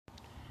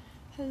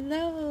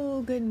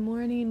Hello, good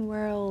morning,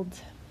 world.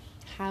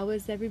 How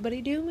is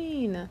everybody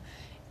doing?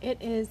 It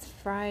is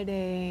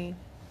Friday.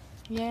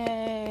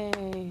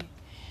 Yay!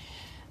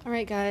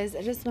 Alright, guys,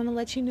 I just want to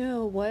let you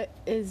know what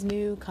is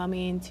new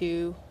coming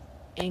to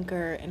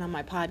Anchor and on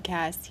my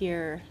podcast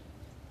here.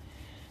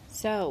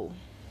 So,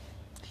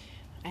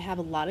 I have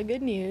a lot of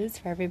good news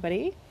for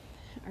everybody.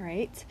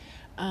 Alright,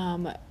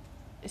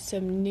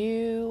 some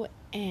new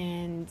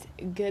and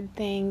good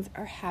things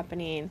are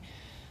happening.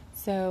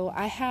 So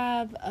I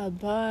have a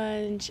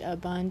bunch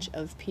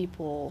of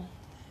people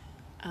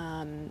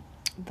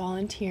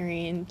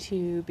volunteering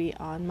to be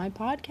on my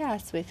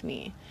podcast with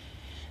me.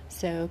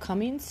 So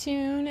coming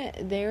soon,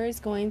 there is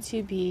going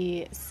to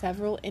be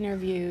several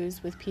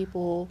interviews with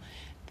people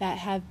that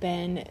have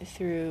been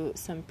through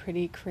some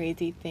pretty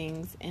crazy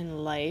things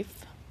in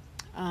life.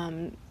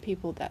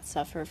 People that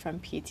suffer from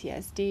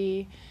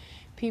PTSD,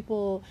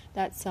 people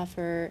that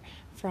suffer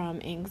from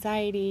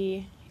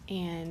anxiety,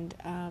 and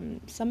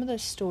some of the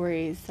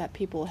stories that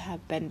people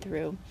have been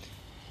through.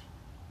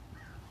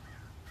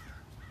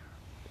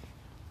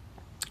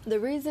 The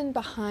reason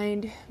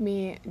behind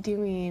me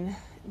doing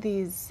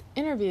these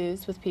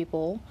interviews with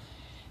people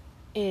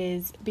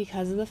is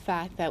because of the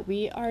fact that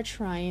we are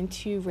trying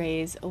to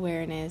raise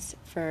awareness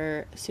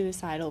for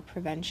suicidal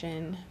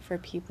prevention for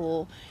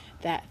people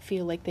that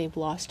feel like they've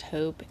lost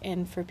hope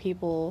and for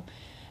people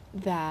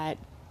that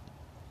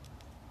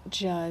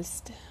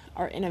just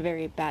are in a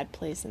very bad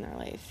place in their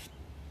life.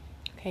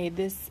 Okay,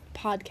 this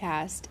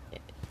podcast,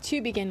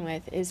 to begin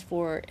with, is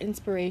for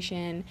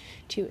inspiration,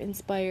 to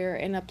inspire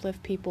and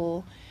uplift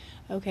people.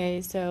 Okay,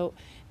 so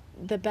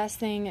the best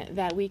thing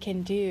that we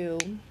can do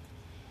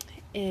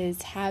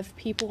is have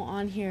people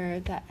on here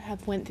that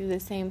have went through the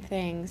same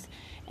things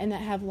and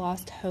that have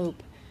lost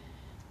hope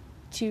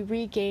to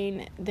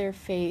regain their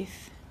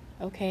faith,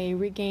 okay,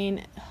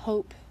 regain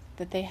hope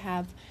that they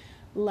have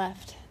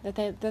left,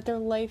 that their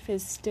life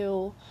is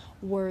still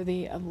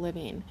worthy of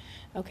living.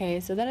 Okay,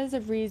 so that is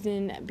the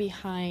reason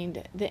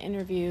behind the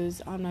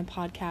interviews on my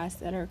podcast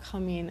that are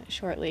coming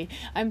shortly.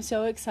 I'm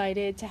so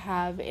excited to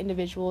have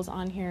individuals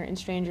on here and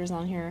strangers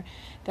on here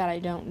that I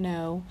don't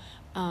know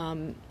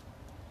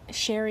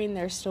sharing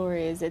their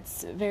stories.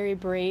 It's very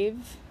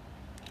brave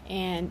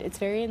and it's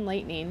very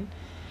enlightening.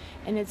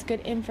 And it's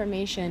good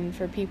information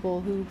for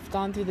people who've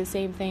gone through the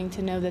same thing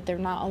to know that they're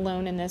not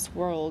alone in this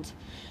world.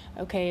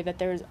 Okay, that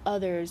there's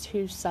others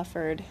who've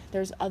suffered.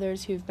 There's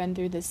others who've been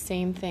through the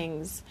same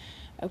things.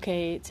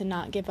 Okay, to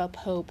not give up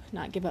hope,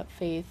 not give up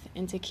faith,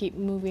 and to keep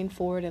moving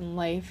forward in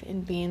life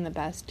and being the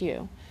best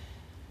you.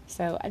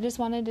 So I just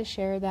wanted to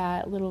share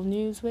that little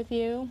news with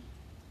you.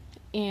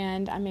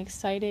 And I'm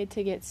excited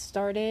to get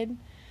started.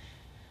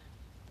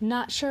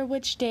 Not sure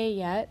which day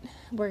yet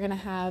we're going to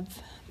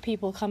have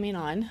people coming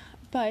on,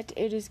 but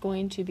it is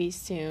going to be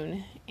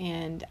soon.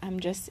 And I'm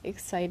just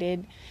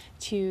excited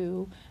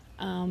to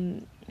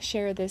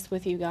share this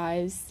with you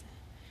guys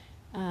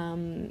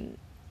and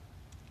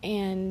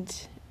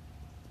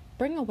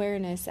bring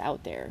awareness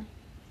out there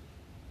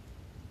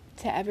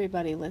to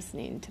everybody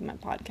listening to my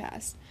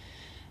podcast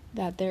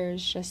that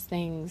there's just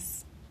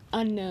things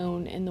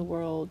unknown in the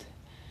world,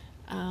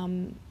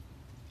 and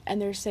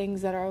there's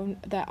things that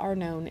are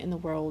known in the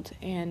world,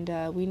 and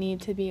we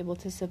need to be able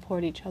to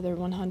support each other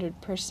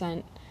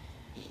 100%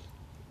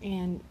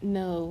 and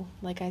know,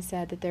 like I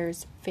said, that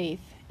there's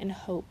faith and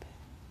hope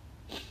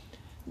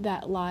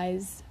that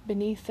lies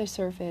beneath the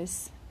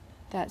surface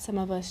that some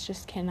of us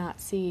just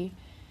cannot see.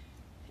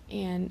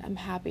 And I'm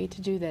happy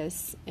to do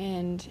this,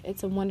 and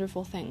it's a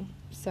wonderful thing.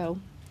 So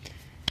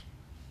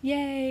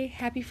yay,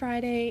 happy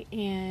Friday,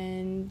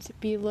 and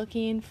be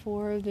looking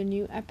for the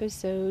new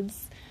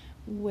episodes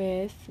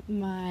with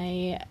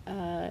my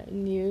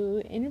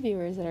new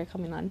interviewers that are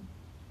coming on.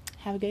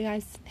 Have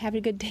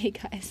a good day,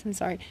 guys. I'm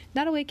sorry,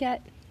 not awake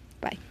yet.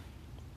 Bye.